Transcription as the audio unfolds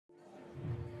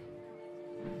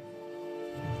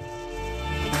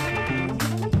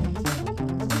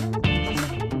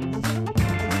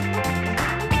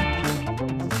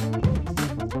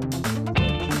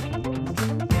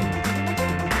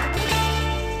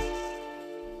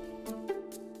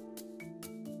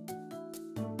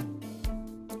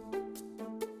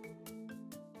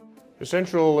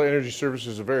Essential Energy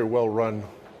Services is a very well-run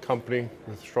company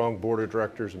with a strong board of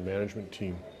directors and management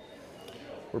team.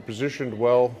 We're positioned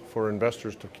well for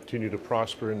investors to continue to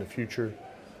prosper in the future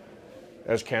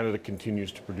as Canada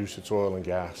continues to produce its oil and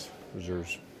gas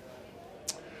reserves.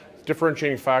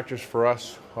 Differentiating factors for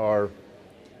us are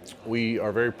we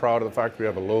are very proud of the fact we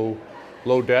have a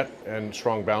low debt and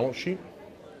strong balance sheet.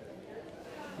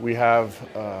 We have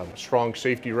a strong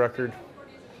safety record.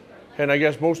 And I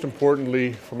guess most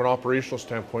importantly, from an operational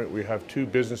standpoint, we have two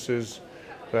businesses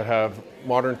that have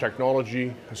modern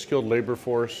technology, a skilled labor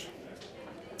force,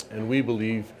 and we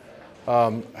believe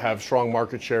have strong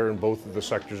market share in both of the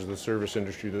sectors of the service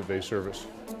industry that they service.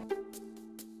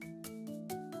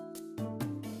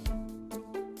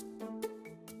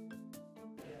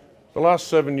 The last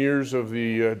 7 years of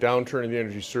the downturn in the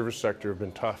energy service sector have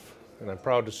been tough, and I'm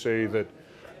proud to say that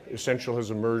Essential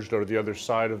has emerged out of the other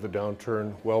side of the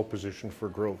downturn well positioned for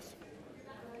growth.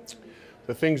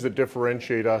 The things that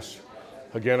differentiate us,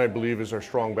 again, I believe, is our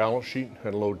strong balance sheet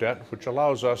and low debt, which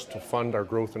allows us to fund our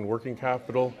growth in working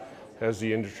capital as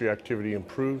the industry activity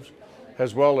improves,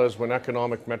 as well as when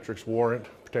economic metrics warrant,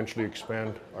 potentially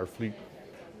expand our fleet.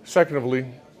 Secondly,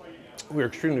 we are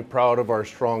extremely proud of our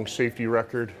strong safety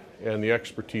record and the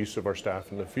expertise of our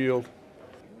staff in the field.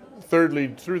 Thirdly,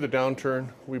 through the downturn,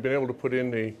 we've been able to put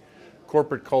in a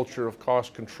corporate culture of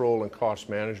cost control and cost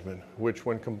management, which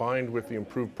when combined with the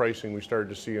improved pricing we started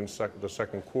to see in the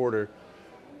second quarter,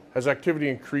 as activity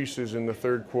increases in the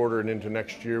third quarter and into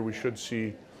next year, we should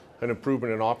see an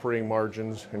improvement in operating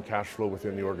margins and cash flow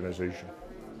within the organization.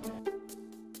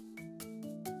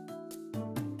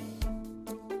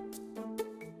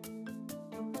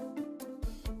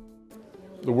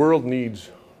 The world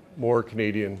needs more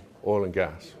Canadian oil and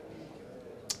gas.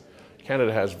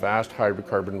 Canada has vast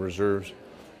hydrocarbon reserves,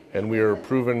 and we are a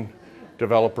proven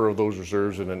developer of those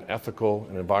reserves in an ethical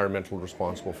and environmentally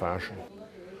responsible fashion.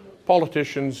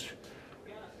 Politicians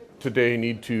today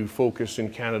need to focus in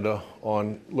Canada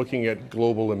on looking at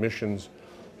global emissions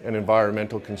and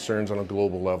environmental concerns on a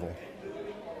global level,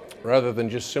 rather than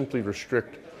just simply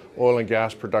restrict oil and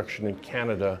gas production in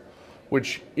Canada,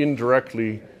 which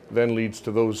indirectly then leads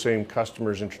to those same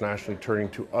customers internationally turning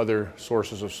to other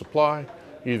sources of supply,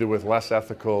 either with less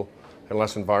ethical and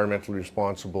less environmentally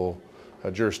responsible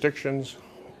jurisdictions,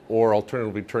 or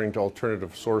alternatively turning to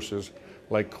alternative sources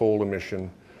like coal emission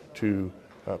to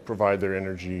provide their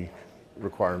energy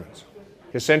requirements.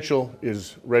 Essential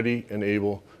is ready and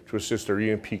able to assist our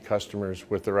E&P customers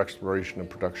with their exploration and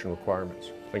production requirements.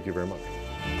 Thank you very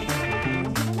much.